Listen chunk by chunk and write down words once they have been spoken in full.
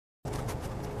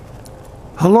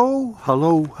Hello,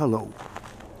 hello, hello.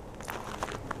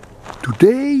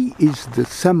 Today is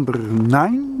December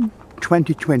 9,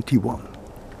 2021.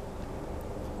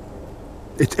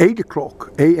 It's 8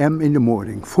 o'clock a.m. in the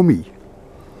morning for me.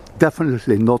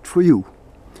 Definitely not for you.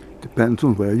 Depends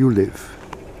on where you live.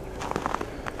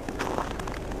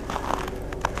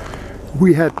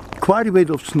 We had quite a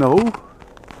bit of snow,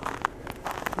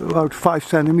 about 5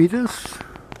 centimeters.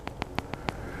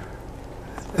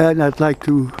 And I'd like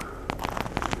to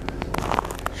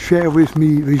share with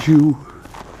you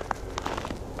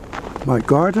my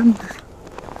garden,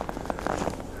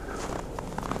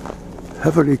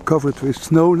 heavily covered with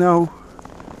snow now,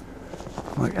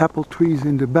 my apple trees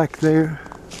in the back there,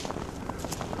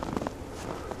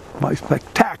 my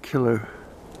spectacular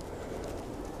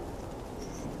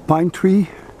pine tree,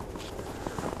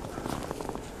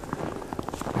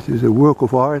 which is a work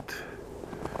of art,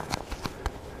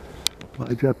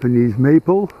 my Japanese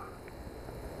maple,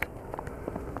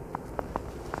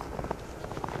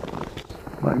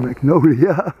 my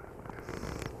magnolia,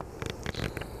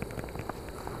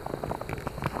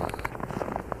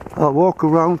 I'll walk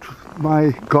around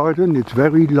my garden. It's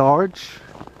very large,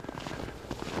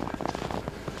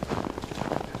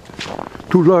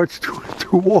 too large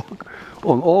to walk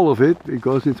on all of it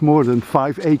because it's more than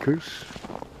 5 acres.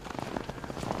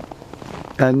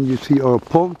 And you see our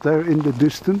pond there in the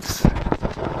distance,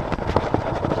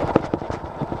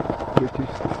 which is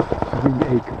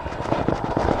 3 acres.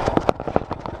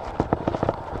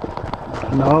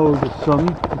 Now the sun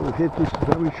will hit this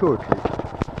very shortly,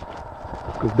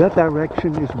 because that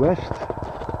direction is west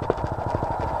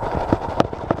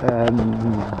and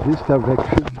this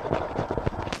direction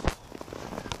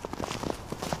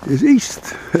is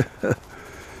east.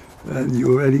 And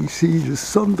you already see the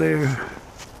sun there.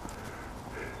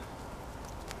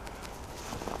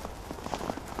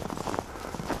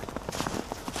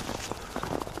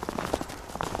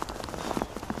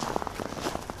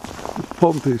 The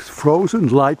pond is frozen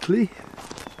lightly.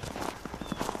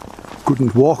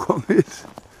 Couldn't walk on it.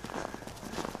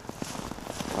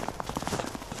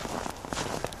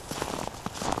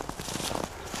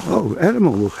 Oh,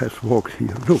 animal has walked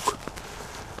here. Look,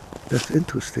 that's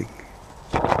interesting.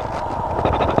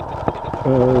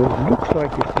 Looks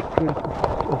like it's the print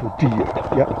of a deer.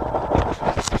 Yeah,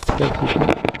 that's a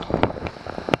deer.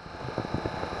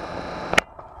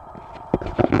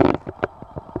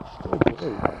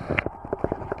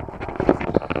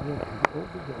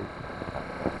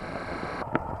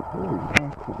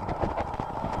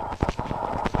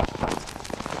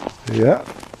 Yeah.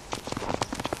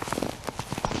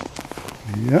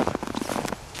 Yeah.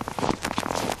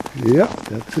 Yeah,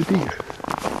 that's a deer.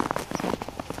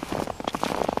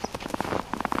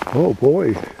 Oh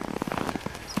boy.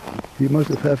 He must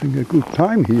have having a good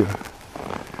time here.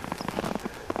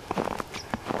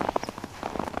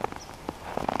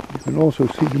 You can also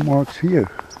see the marks here.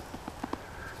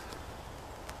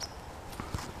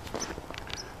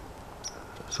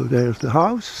 So there's the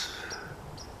house.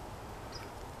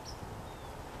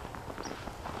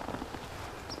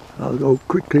 I'll go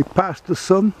quickly past the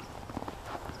sun.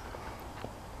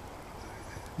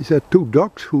 These are 2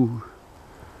 ducks who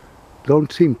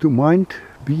don't seem to mind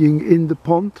being in the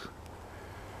pond.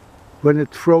 When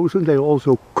it's frozen, they're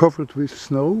also covered with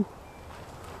snow.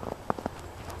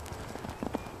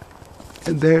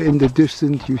 And there in the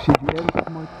distance you see the end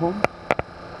of my pond.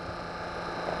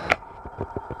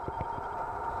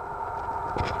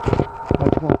 My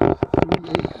pond is 3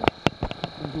 acres.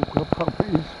 Look up how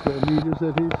many square meters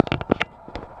that is.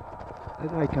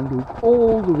 And I can look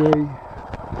all the way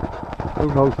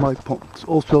around my pond.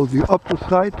 Also the upper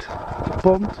side of the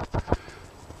pond.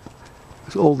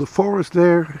 There's all the forest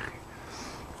there.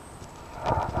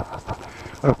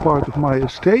 Are part of my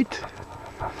estate.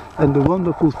 And the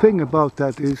wonderful thing about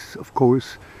that is, of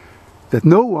course, that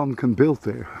no one can build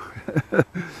there.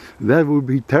 That would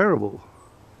be terrible.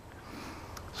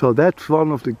 So that's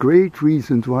one of the great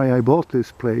reasons why I bought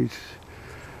this place.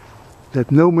 That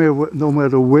no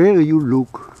matter where you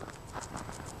look,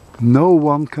 no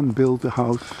one can build a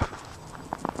house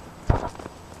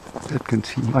that can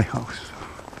see my house.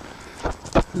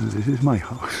 And this is my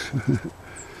house.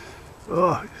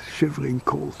 Oh, it's shivering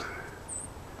cold.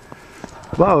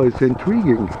 Wow, it's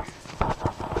intriguing. You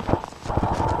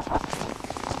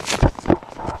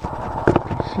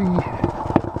can see,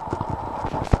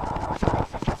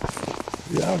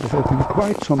 yeah, there has been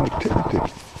quite some activity.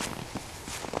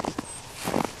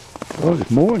 Oh,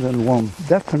 there's more than one,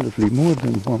 definitely more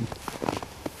than one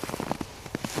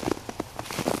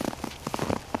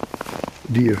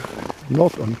deer.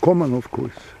 Not uncommon, of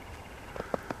course.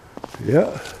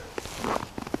 Yeah.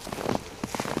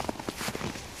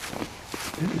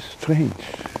 strange.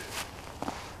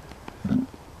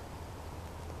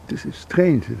 This is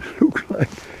strange. It looks like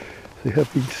they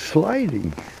have been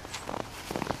sliding.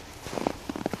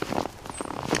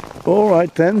 All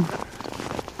right then.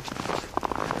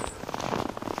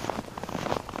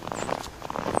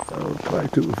 I'll try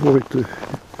to avoid the...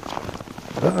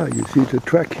 you see the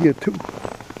track here too.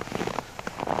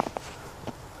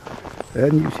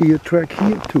 And you see a track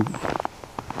here too.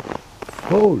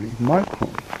 Holy mackerel.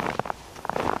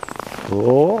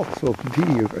 Lots of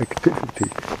deer activity.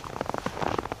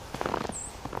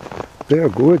 They are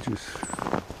gorgeous.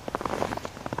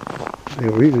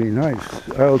 They're really nice.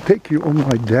 I'll take you on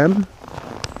my dam.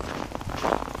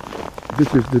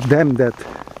 This is the dam that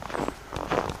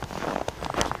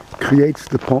creates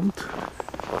the pond.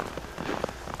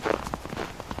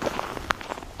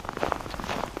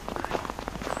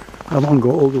 I won't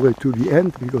go all the way to the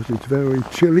end because it's very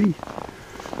chilly,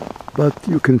 but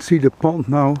you can see the pond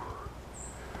now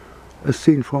as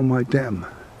seen from my dam.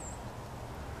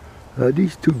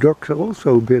 These two ducks are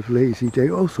also a bit lazy. They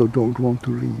also don't want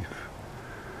to leave.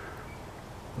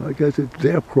 I guess it's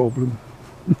their problem.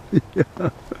 Yeah.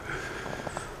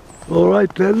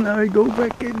 Alright then, I go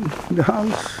back in the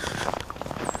house.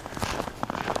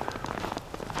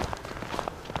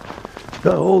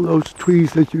 All those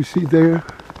trees that you see there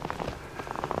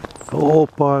are all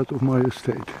part of my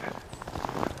estate.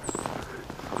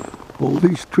 All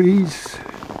these trees,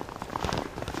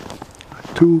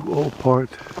 too, all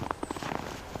part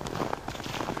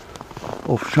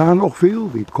of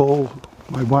Shanochville. We call,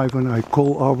 my wife and I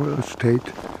call our estate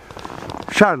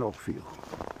Shanochville.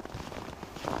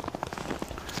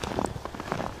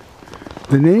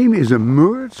 The name is a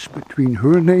merge between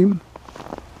her name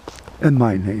and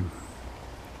my name.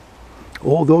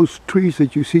 All those trees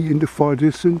that you see in the far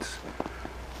distance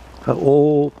are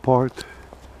all part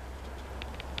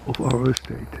of our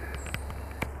estate.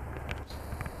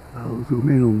 I'll zoom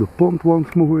in on the pond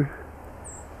once more.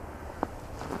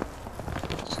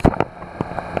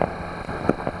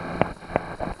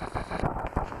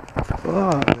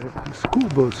 There's a school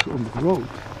bus on the road.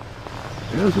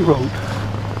 There's a road.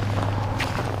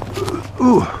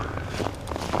 Ooh.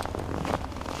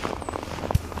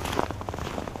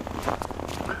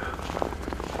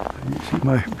 You see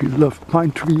my beloved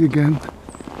pine tree again.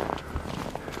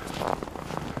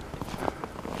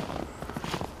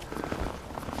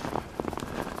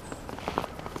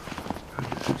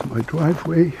 This is my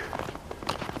driveway.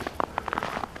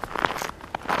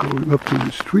 Going up to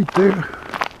the street there.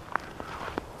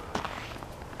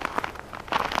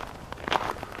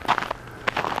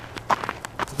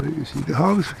 You see the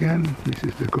house again. This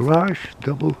is the garage,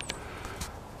 double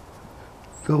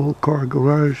car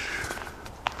garage.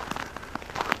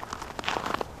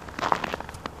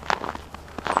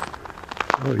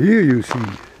 Oh, here you see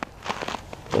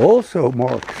also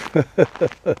marks,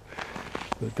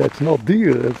 but that's not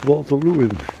deer, that's Walter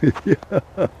Lewin. Yeah.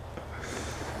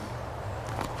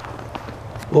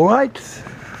 All right,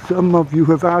 some of you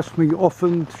have asked me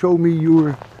often, show me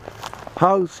your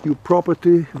house, your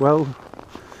property. Well,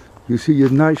 you see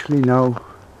it nicely now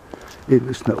in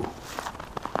the snow.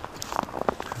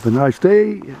 Have a nice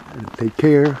day and take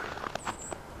care.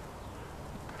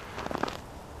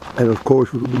 And of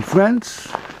course we'll be friends.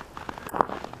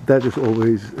 That is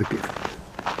always a gift.